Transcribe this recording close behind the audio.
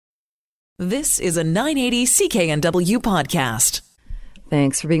This is a 980 CKNW podcast.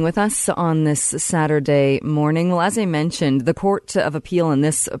 Thanks for being with us on this Saturday morning. Well, as I mentioned, the Court of Appeal in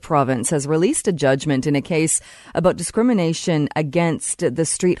this province has released a judgment in a case about discrimination against the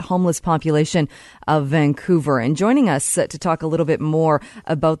street homeless population of Vancouver. And joining us to talk a little bit more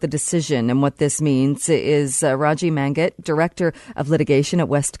about the decision and what this means is Raji Mangat, Director of Litigation at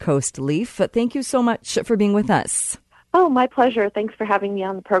Westcoast Leaf. Thank you so much for being with us. Oh, my pleasure. Thanks for having me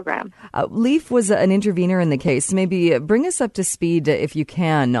on the program. Leaf was an intervener in the case. Maybe bring us up to speed, if you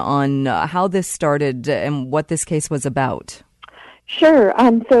can, on how this started and what this case was about. Sure.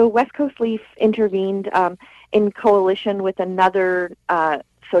 So West Coast Leaf intervened in coalition with another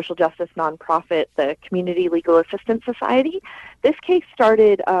social justice nonprofit, the Community Legal Assistance Society. This case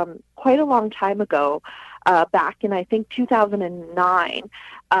started quite a long time ago, back in, I think, 2009,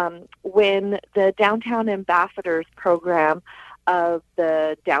 when the Downtown Ambassadors program of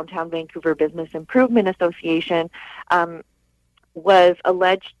the Downtown Vancouver Business Improvement Association was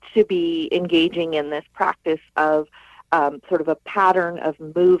alleged to be engaging in this practice of sort of a pattern of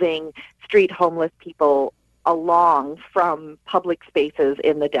moving street homeless people along from public spaces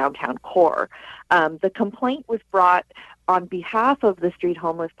in the downtown core. The complaint was brought on behalf of the street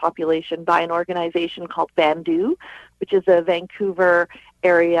homeless population by an organization called VANDU, which is a Vancouver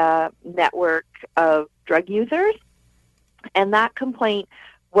area network of drug users. And that complaint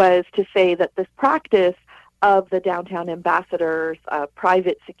was to say that this practice of the Downtown Ambassadors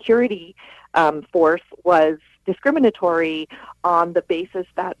private security force was discriminatory on the basis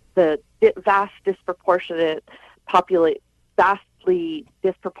that the vastly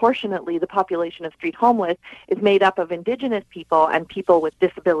disproportionately the population of street homeless is made up of Indigenous people and people with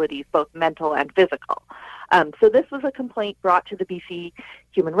disabilities, both mental and physical. So this was a complaint brought to the BC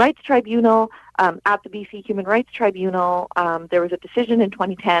Human Rights Tribunal. At the BC Human Rights Tribunal, there was a decision in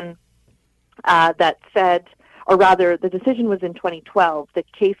 2010 that said, or rather, the decision was in 2012. The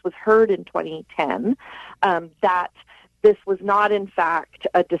case was heard in 2010, that this was not, in fact,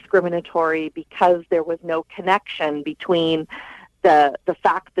 a discriminatory because there was no connection between the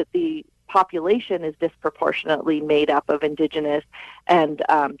fact that the population is disproportionately made up of Indigenous and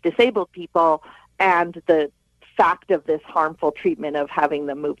disabled people and the fact of this harmful treatment of having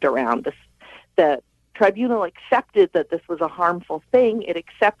them moved around. The tribunal accepted that this was a harmful thing. It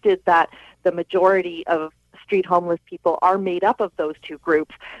accepted that the majority of street homeless people are made up of those two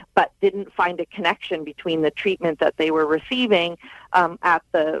groups, but didn't find a connection between the treatment that they were receiving at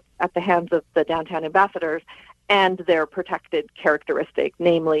the hands of the Downtown Ambassadors and their protected characteristic,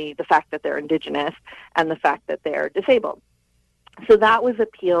 namely the fact that they're Indigenous and the fact that they're disabled. So that was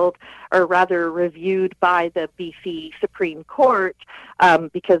appealed, or rather reviewed, by the BC Supreme Court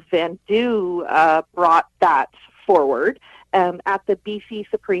because VANDU brought that forward. At the BC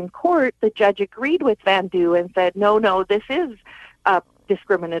Supreme Court, the judge agreed with VANDU and said, no, this is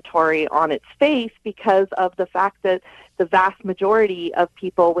discriminatory on its face because of the fact that the vast majority of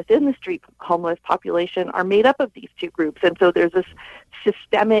people within the street homeless population are made up of these two groups. And so there's this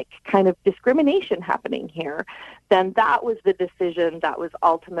systemic kind of discrimination happening here. Then that was the decision that was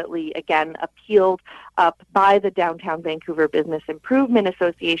ultimately, again, appealed up by the Downtown Vancouver Business Improvement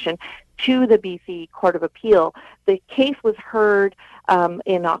Association to the BC Court of Appeal. The case was heard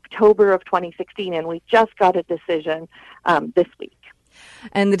in October of 2016, and we just got a decision this week.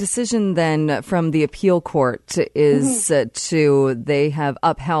 And the decision then from the appeal court is they have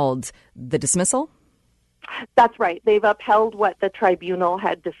upheld the dismissal? That's right. They've upheld what the tribunal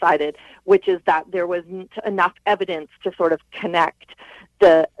had decided, which is that there wasn't enough evidence to sort of connect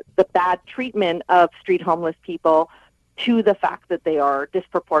the bad treatment of street homeless people to the fact that they are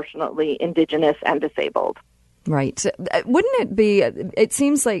disproportionately Indigenous and disabled. Right. Wouldn't it be, it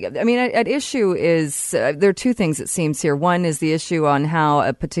seems like, I mean, at issue is, there are two things it seems here. One is the issue on how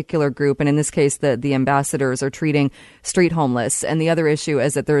a particular group, and in this case, the ambassadors are treating street homeless. And the other issue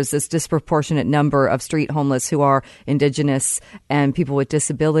is that there is this disproportionate number of street homeless who are Indigenous and people with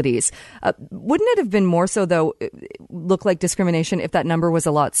disabilities. Wouldn't it have been more so, though, look like discrimination if that number was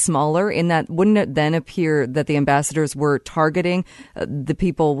a lot smaller? In that, wouldn't it then appear that the ambassadors were targeting the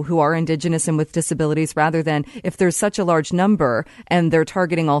people who are Indigenous and with disabilities rather than, if there's such a large number and they're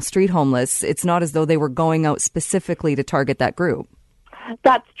targeting all street homeless, it's not as though they were going out specifically to target that group?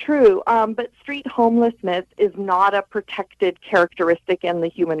 That's true, but street homelessness is not a protected characteristic in the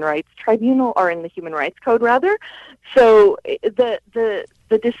Human Rights Tribunal, or in the Human Rights Code, rather. So the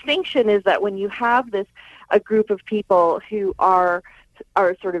distinction is that when you have a group of people who are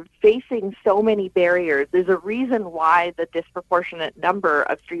sort of facing so many barriers, there's a reason why the disproportionate number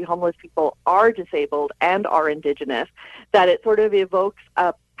of street homeless people are disabled and are Indigenous, that it sort of evokes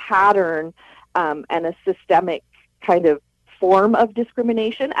a pattern and a systemic kind of form of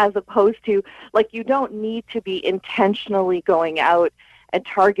discrimination, as opposed to, like, you don't need to be intentionally going out and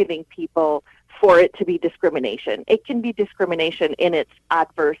targeting people for it to be discrimination. It can be discrimination in its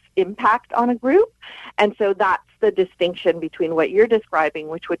adverse impact on a group. And so that's the distinction between what you're describing,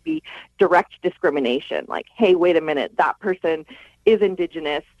 which would be direct discrimination. Like, hey, wait a minute, that person is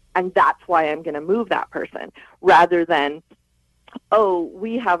Indigenous, and that's why I'm going to move that person, rather than, oh,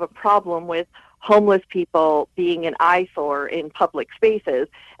 we have a problem with homeless people being an eyesore in public spaces,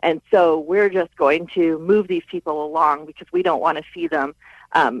 and so we're just going to move these people along because we don't want to see them,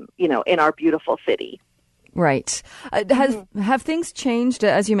 in our beautiful city. Right. Have things changed?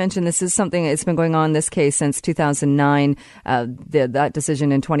 As you mentioned, this is something that's been going on, this case, since 2009, that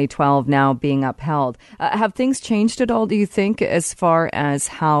decision in 2012 now being upheld. Have things changed at all, do you think, as far as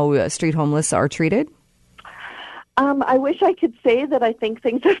how street homeless are treated? I wish I could say that I think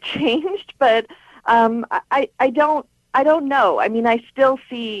things have changed, but I don't know. I mean, I still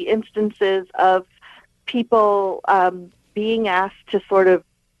see instances of people being asked to sort of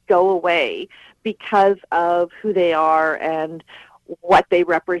go away because of who they are and what they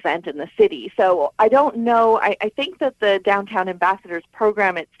represent in the city. So I don't know. I think that the Downtown Ambassadors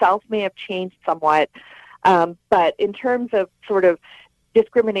program itself may have changed somewhat, but in terms of sort of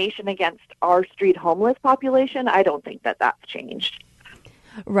discrimination against our street homeless population, I don't think that that's changed.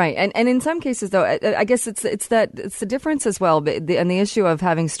 Right, and in some cases, though, I guess it's the difference as well, and the issue of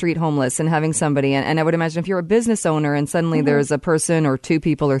having street homeless and having somebody, and I would imagine if you're a business owner and suddenly there's a person or two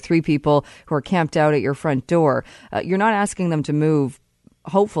people or three people who are camped out at your front door, you're not asking them to move,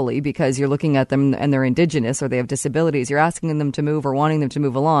 hopefully, because you're looking at them and they're Indigenous or they have disabilities. You're asking them to move or wanting them to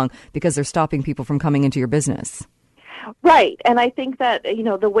move along because they're stopping people from coming into your business. Right, and I think that,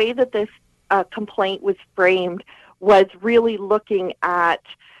 the way that this complaint was framed was really looking at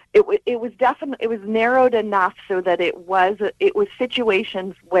it was narrowed enough so that it was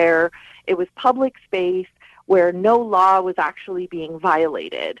situations where it was public space where no law was actually being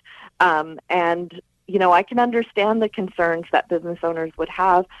violated, and I can understand the concerns that business owners would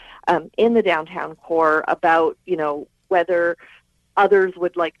have in the downtown core about whether others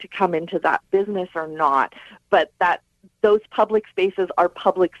would like to come into that business or not, but that those public spaces are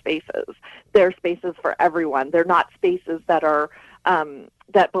public spaces. They're spaces for everyone. They're not spaces that are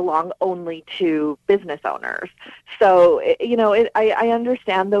that belong only to business owners. So, I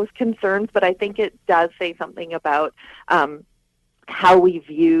understand those concerns, but I think it does say something about how we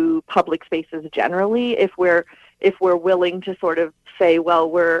view public spaces generally. If we're willing to sort of say, well,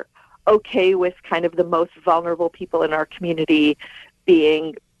 we're okay with kind of the most vulnerable people in our community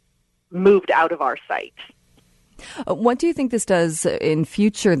being moved out of our site. What do you think this does in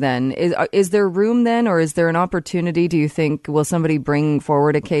future then? Is there room then, or is there an opportunity, do you think, will somebody bring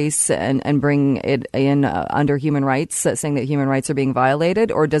forward a case and bring it in under human rights, saying that human rights are being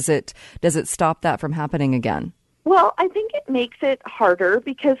violated, or does it stop that from happening again? Well, I think it makes it harder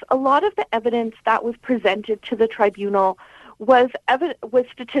because a lot of the evidence that was presented to the tribunal was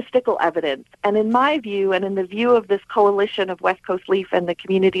statistical evidence. And in my view, and in the view of this coalition of Westcoast Leaf and the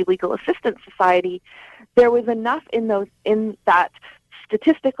Community Legal Assistance Society, there was enough in that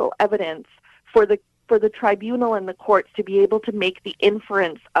statistical evidence for the tribunal and the courts to be able to make the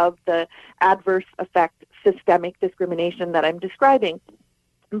inference of the adverse effect systemic discrimination that I'm describing.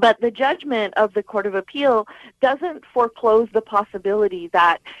 But the judgment of the Court of Appeal doesn't foreclose the possibility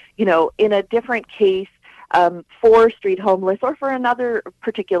that, in a different case, for street homeless or for another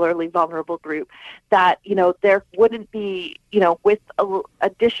particularly vulnerable group, that, there wouldn't be, with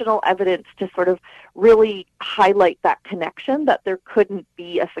additional evidence to sort of really highlight that connection, that there couldn't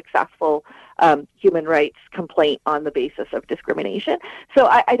be a successful human rights complaint on the basis of discrimination. So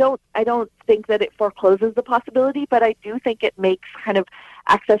I don't think that it forecloses the possibility, but I do think it makes kind of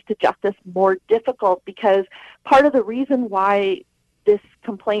access to justice more difficult, because part of the reason why this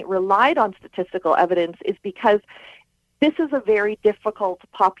complaint relied on statistical evidence is because this is a very difficult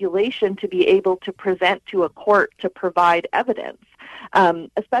population to be able to present to a court to provide evidence,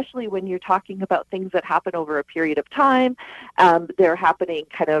 especially when you're talking about things that happen over a period of time. They're happening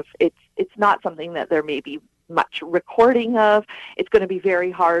it's not something that there may be much recording of. It's going to be very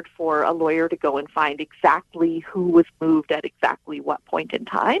hard for a lawyer to go and find exactly who was moved at exactly what point in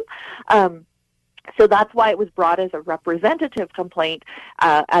time. So that's why it was brought as a representative complaint,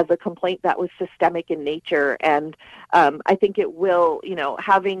 as a complaint that was systemic in nature. And I think it will,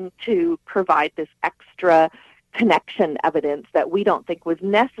 having to provide this extra connection evidence that we don't think was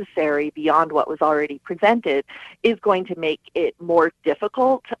necessary beyond what was already presented is going to make it more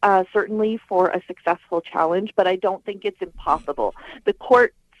difficult, certainly for a successful challenge, but I don't think it's impossible. The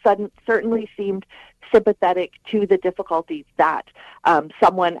court certainly seemed sympathetic to the difficulties that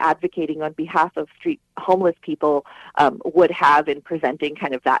someone advocating on behalf of street homeless people would have in presenting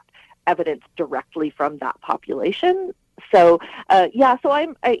kind of that evidence directly from that population. So, so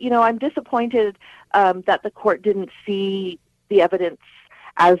I'm disappointed that the court didn't see the evidence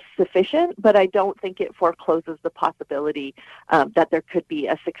as sufficient, but I don't think it forecloses the possibility that there could be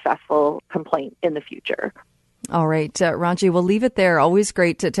a successful complaint in the future. All right, Raji, we'll leave it there. Always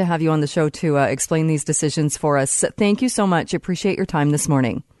great to have you on the show to explain these decisions for us. Thank you so much. Appreciate your time this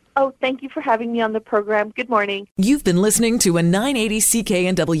morning. Oh, thank you for having me on the program. Good morning. You've been listening to a 980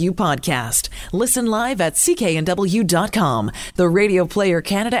 CKNW podcast. Listen live at cknw.com, the Radio Player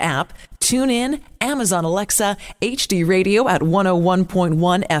Canada app, TuneIn, Amazon Alexa, HD Radio at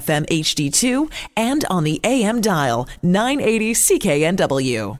 101.1 FM HD2, and on the AM dial, 980 CKNW.